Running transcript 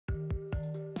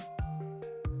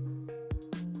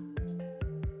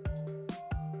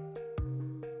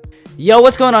Yo,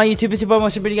 what's going on YouTube? It's your boy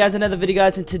Motion, bringing you guys another video,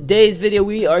 guys. In today's video,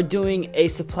 we are doing a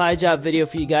supply drop video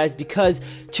for you guys because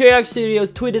Cherry Studios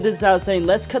tweeted this out saying,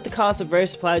 let's cut the cost of rare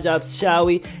supply drops, shall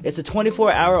we? It's a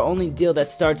 24-hour only deal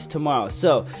that starts tomorrow.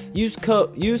 So, use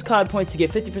COD points to get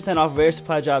 50% off rare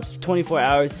supply drops for 24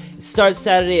 hours. It starts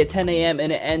Saturday at 10 a.m. and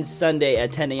it ends Sunday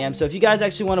at 10 a.m. So, if you guys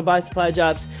actually want to buy supply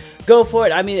drops, go for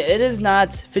it. I mean, it is not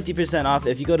 50% off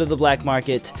if you go to the black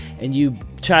market and you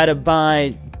try to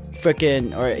buy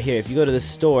if you go to the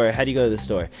store, how do you go to the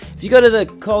store? If you go to the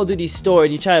Call of Duty store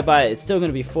and you try to buy it, it's still going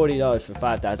to be $40 for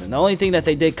 5,000. The only thing that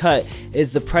they did cut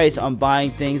is the price on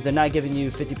buying things. They're not giving you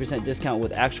 50% discount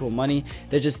with actual money.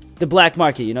 They're just the black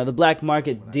market, you know, the black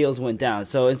market deals went down.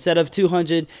 So instead of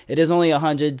 200, it is only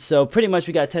 100. So pretty much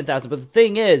we got 10,000. But the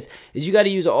thing is you got to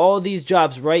use all these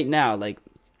drops right now. Like,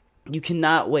 you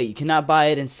cannot wait. You cannot buy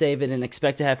it and save it and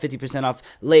expect to have 50% off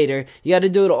later. You got to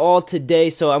do it all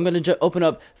today. So I'm going to open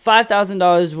up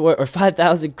 $5,000 worth or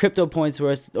 5,000 crypto points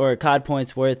worth or COD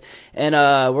points worth. And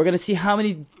we're going to see how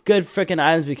many good freaking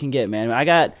items we can get, man. I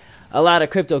got a lot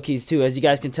of crypto keys too. As you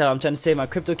guys can tell, I'm trying to save my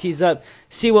crypto keys up,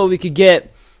 see what we could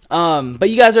get. But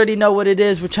you guys already know what it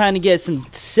is. We're trying to get some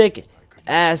sick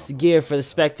ass gear for the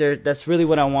Spectre. That's really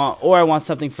what I want. Or I want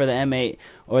something for the M8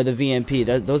 or the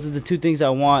VMP. Those are the two things I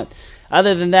want.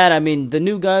 Other than that, I mean, the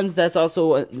new guns, that's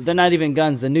also, they're not even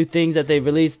guns. The new things that they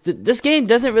released. This game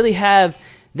doesn't really have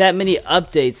that many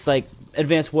updates like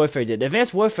Advanced Warfare did.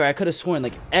 Advanced Warfare, I could have sworn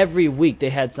like every week they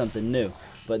had something new.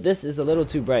 But this is a little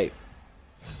too bright.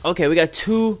 Okay, we got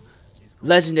 2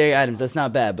 legendary items. That's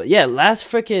not bad. But yeah,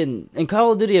 in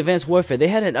Call of Duty Advanced Warfare, they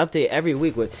had an update every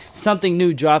week with something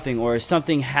new dropping or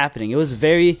something happening. It was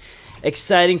very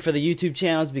exciting for the YouTube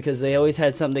channels because they always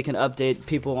had something they can update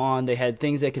people on. They had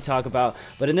things they could talk about.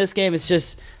 But in this game, it's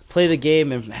just play the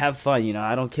game and have fun. You know,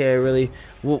 I don't care really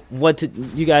what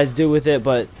you guys do with it,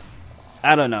 but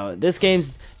I don't know. This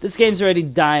game's already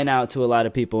dying out to a lot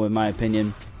of people, in my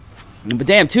opinion. But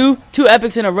damn, two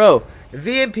epics in a row. The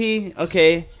VMP,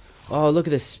 okay. Oh, look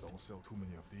at this.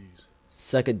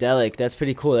 Psychedelic. That's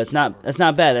pretty cool. That's not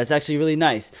bad. That's actually really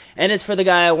nice. And it's for the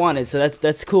guy I wanted, so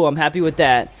that's cool. I'm happy with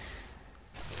that.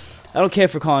 I don't care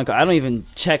for calling cards. I don't even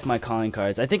check my calling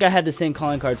cards. I think I had the same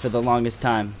calling card for the longest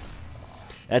time.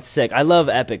 That's sick. I love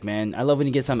epic, man. I love when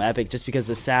you get something epic just because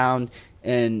the sound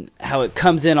and how it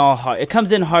comes in all hard. It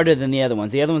comes in harder than the other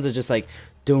ones. The other ones are just like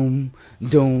doom,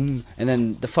 doom, and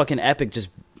then the fucking epic just,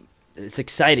 it's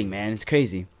exciting, man. It's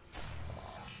crazy.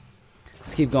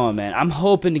 Let's keep going, man. I'm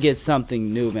hoping to get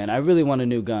something new, man. I really want a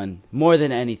new gun more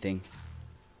than anything.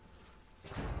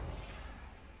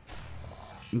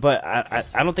 But I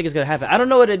don't think it's going to happen. I don't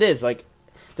know what it is. Like,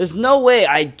 there's no way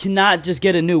I cannot just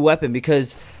get a new weapon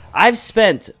because I've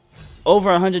spent over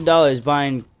 $100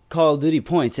 buying Call of Duty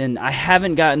points and I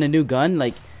haven't gotten a new gun.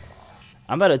 Like,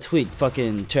 I'm about to tweet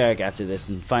fucking Treyarch after this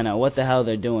and find out what the hell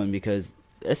they're doing because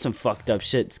there's some fucked up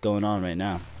shit's going on right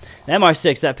now. The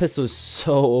MR6, that pistol is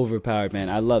so overpowered, man.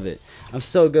 I love it. I'm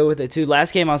so good with it, too.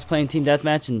 Last game I was playing Team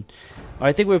Deathmatch, or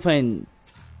I think we were playing,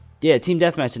 yeah, Team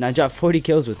Deathmatch, and I dropped 40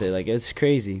 kills with it. Like, it's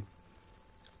crazy.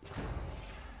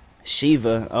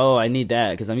 Shiva. Oh, I need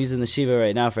that, because I'm using the Shiva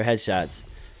right now for headshots.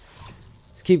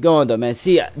 Let's keep going, though, man.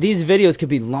 See, these videos could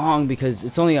be long because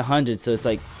it's only 100, so it's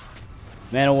like,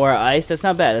 Man of War Ice. That's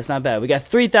not bad. That's not bad. We got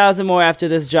 3,000 more after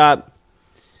this drop.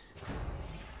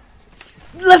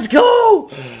 Let's go!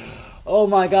 Oh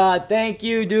my god, thank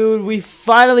you, dude. We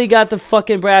finally got the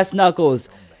fucking brass knuckles.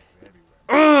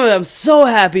 I'm so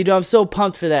happy, dude. I'm so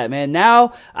pumped for that, man.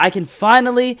 Now, I can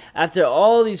finally, after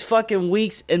all these fucking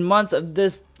weeks and months of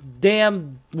this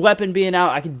damn weapon being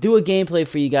out, I can do a gameplay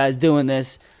for you guys doing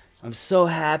this. I'm so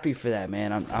happy for that,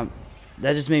 man.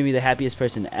 That just made me the happiest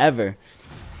person ever.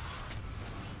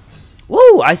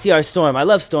 Woo! I see our Storm. I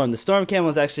love Storm. The Storm camo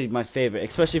is actually my favorite,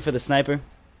 especially for the sniper.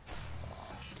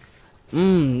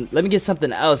 Let me get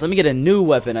something else. Let me get a new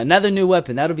weapon. Another new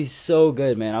weapon. That'll be so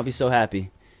good, man. I'll be so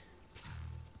happy.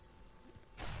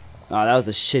 Oh, that was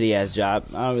a shitty ass job.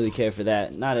 I don't really care for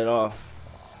that. Not at all.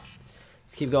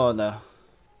 Let's keep going though.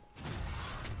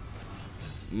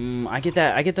 I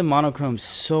get the monochrome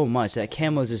so much. That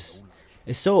camo is just,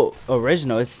 it's so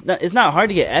original. It's not hard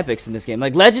to get epics in this game.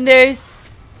 Like legendaries,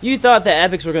 you thought that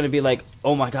epics were going to be like,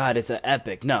 oh my god, it's an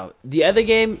epic. No. The other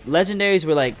game, legendaries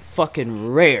were like fucking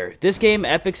rare. This game,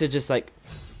 epics are just like,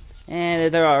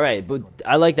 they're alright. But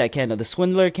I like that camo. The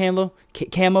Swindler camo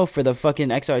for the fucking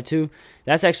XR2,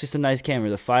 that's actually some nice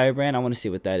camo. The Firebrand, I want to see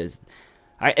what that is.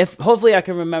 Hopefully I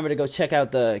can remember to go check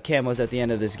out the camos at the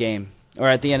end of this game. Or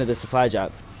at the end of the supply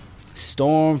drop.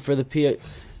 Storm for the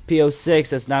PO6,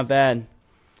 that's not bad.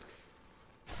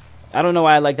 I don't know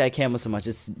why I like that camo so much.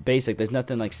 It's basic. There's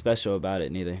nothing like special about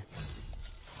it neither.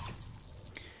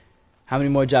 How many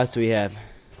more drops do we have?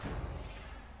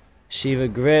 Shiva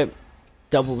grip.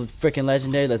 Double freaking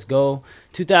legendary. Let's go.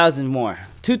 2,000 more.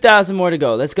 2,000 more to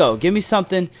go. Let's go. Give me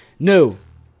something new.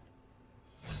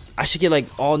 I should get like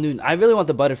all new. I really want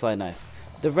the butterfly knife.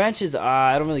 The wrench is,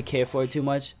 I don't really care for it too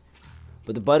much.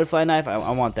 But the butterfly knife,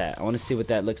 I want that. I want to see what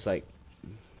that looks like.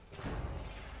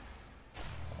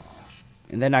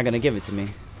 And they're not going to give it to me.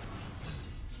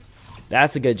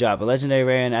 That's a good job. A legendary,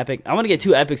 rare, and epic. I want to get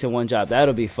 2 epics in one job.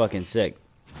 That'll be fucking sick.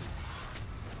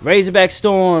 Razorback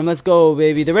Storm. Let's go,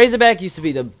 baby. The Razorback used to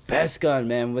be the best gun,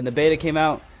 man. When the beta came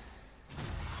out.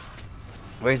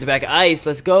 Razorback Ice.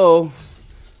 Let's go.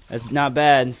 That's not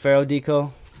bad. Pharaoh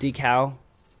Decal.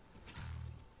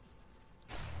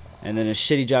 And then a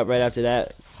shitty drop right after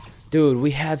that. Dude,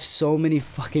 we have so many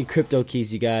fucking crypto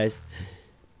keys, you guys.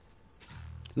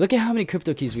 Look at how many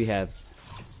crypto keys we have.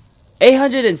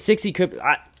 860 crypto.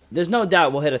 There's no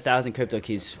doubt we'll hit 1,000 crypto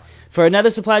keys. For another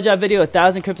supply drop video,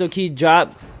 1,000 crypto key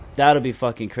drop. That'll be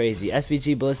fucking crazy.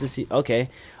 SVG Ballista. Okay.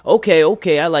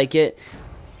 Okay, I like it.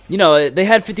 You know, they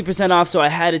had 50% off, so I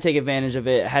had to take advantage of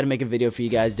it. I had to make a video for you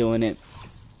guys doing it.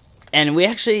 And we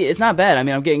actually, it's not bad. I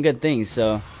mean, I'm getting good things,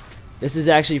 so this is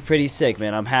actually pretty sick,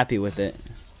 man. I'm happy with it.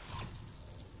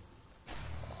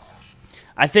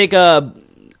 I think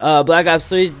Black Ops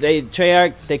 3,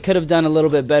 Treyarch, they could have done a little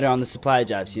bit better on the supply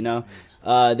drops, you know?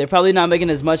 They're probably not making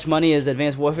as much money as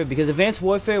Advanced Warfare because Advanced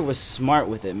Warfare was smart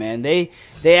with it, man. They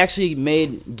actually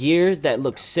made gear that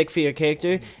looked sick for your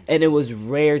character, and it was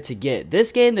rare to get.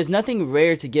 This game, there's nothing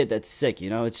rare to get that's sick, you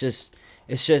know? It's just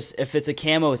if it's a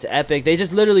camo, it's epic. They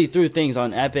just literally threw things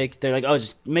on epic. They're like, oh,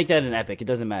 just make that an epic. It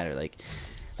doesn't matter. Like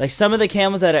some of the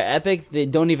camos that are epic, they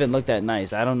don't even look that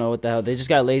nice. I don't know what the hell. They just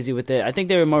got lazy with it. I think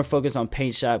they were more focused on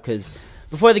Paint Shop because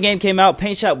before the game came out,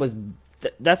 Paint Shop was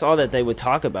that's all that they would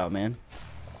talk about, man.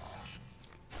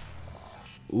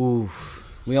 Ooh,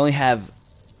 we only have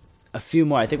a few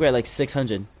more. I think we're at like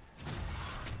 600.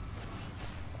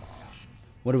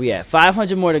 What are we at?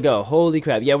 500 more to go. Holy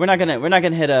crap! Yeah, we're not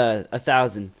gonna hit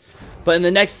 1,000. But in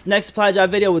the next supply drop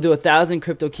video, we'll do 1,000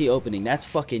 crypto key opening. That's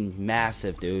fucking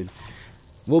massive, dude.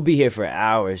 We'll be here for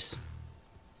hours.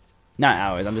 Not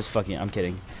hours. I'm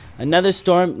kidding. Another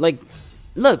storm. Like,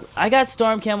 look, I got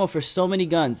storm camo for so many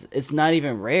guns. It's not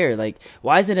even rare. Like,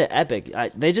 why isn't it epic?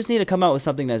 They just need to come out with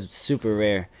something that's super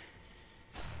rare.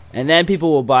 And then people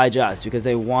will buy drops because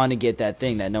they want to get that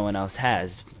thing that no one else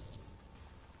has.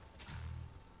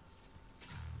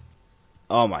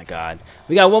 Oh my god.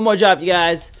 We got one more drop, you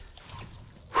guys.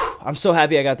 Whew, I'm so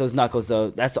happy I got those knuckles, though.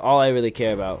 That's all I really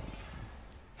care about.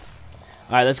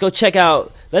 Alright, let's go check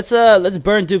out. Let's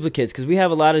burn duplicates because we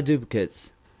have a lot of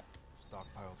duplicates.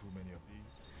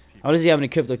 I want to see how many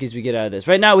crypto keys we get out of this.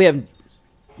 Right now we have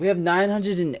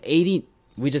 980.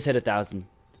 We just hit 1,000.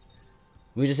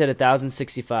 We just hit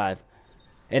 1,065,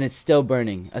 and it's still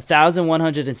burning.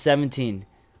 1,117.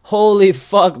 Holy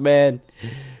fuck, man!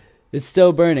 It's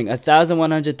still burning.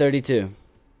 1,132.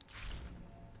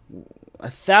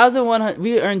 1,100.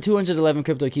 We earned 211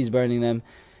 crypto keys burning them.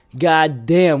 God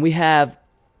damn, we have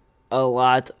a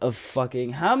lot of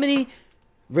fucking. How many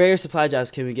rare supply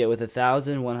drops can we get with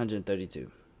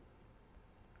 1,132?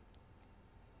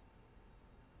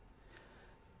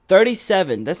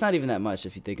 37. That's not even that much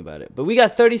if you think about it. But we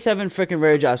got 37 freaking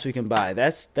rare drops we can buy.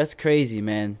 That's crazy,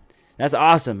 man. That's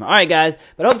awesome. Alright, guys.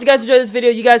 But I hope you guys enjoyed this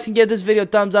video. You guys can give this video a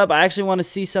thumbs up. I actually want to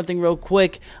see something real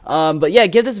quick. But yeah,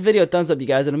 give this video a thumbs up, you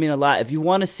guys. It'll mean a lot. If you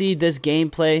want to see this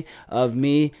gameplay of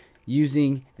me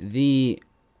using the...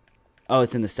 Oh,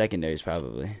 it's in the secondaries,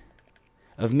 probably.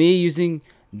 Of me using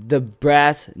the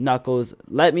brass knuckles,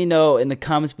 let me know in the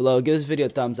comments below. Give this video a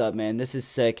thumbs up, man. This is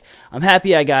sick. I'm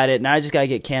happy I got it. Now I just gotta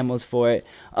get camos for it.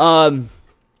 And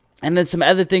then some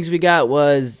other things we got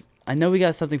was, I know we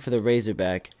got something for the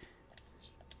Razorback.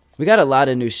 We got a lot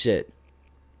of new shit.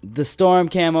 The storm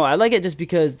camo, I like it just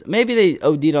because maybe they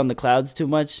OD'd on the clouds too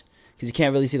much because you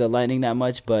can't really see the lightning that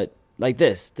much. But like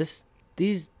these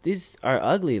are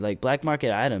ugly, like black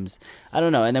market items. I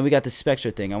don't know. And then we got the Spectre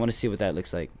thing. I want to see what that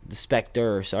looks like. The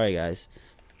Spectre. Sorry, guys.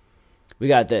 We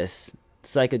got this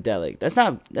psychedelic. That's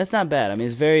not bad. I mean,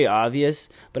 it's very obvious,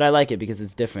 but I like it because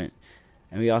it's different.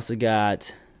 And we also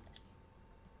got.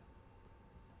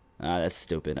 Ah, that's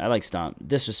stupid. I like Stomp.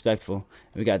 Disrespectful.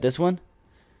 We got this one.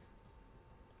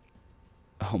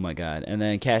 Oh my god. And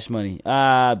then Cash Money.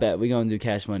 I bet we're gonna do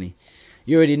Cash Money.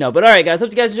 You already know. But alright, guys, hope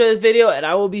you guys enjoyed this video, and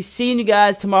I will be seeing you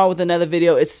guys tomorrow with another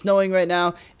video. It's snowing right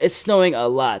now. It's snowing a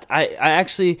lot. I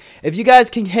actually, if you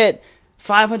guys can hit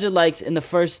 500 likes in the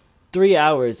first 3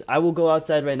 hours. I will go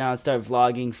outside right now and start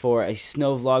vlogging for a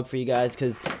snow vlog for you guys,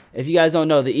 because if you guys don't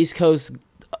know, the East Coast,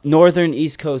 northern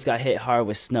East Coast got hit hard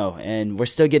with snow, and we're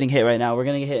still getting hit right now. We're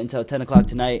gonna get hit until 10 o'clock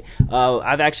tonight.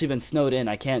 I've actually been snowed in.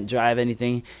 I can't drive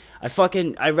anything.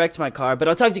 I wrecked my car, but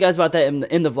I'll talk to you guys about that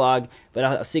in the vlog, but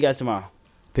I'll see you guys tomorrow.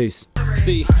 Peace.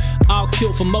 See, I'll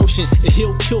kill for motion, and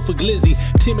he'll kill for glizzy.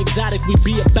 Team Exotic, we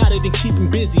be about it and keep him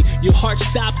busy. Your heart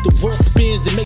stops, the world spins, and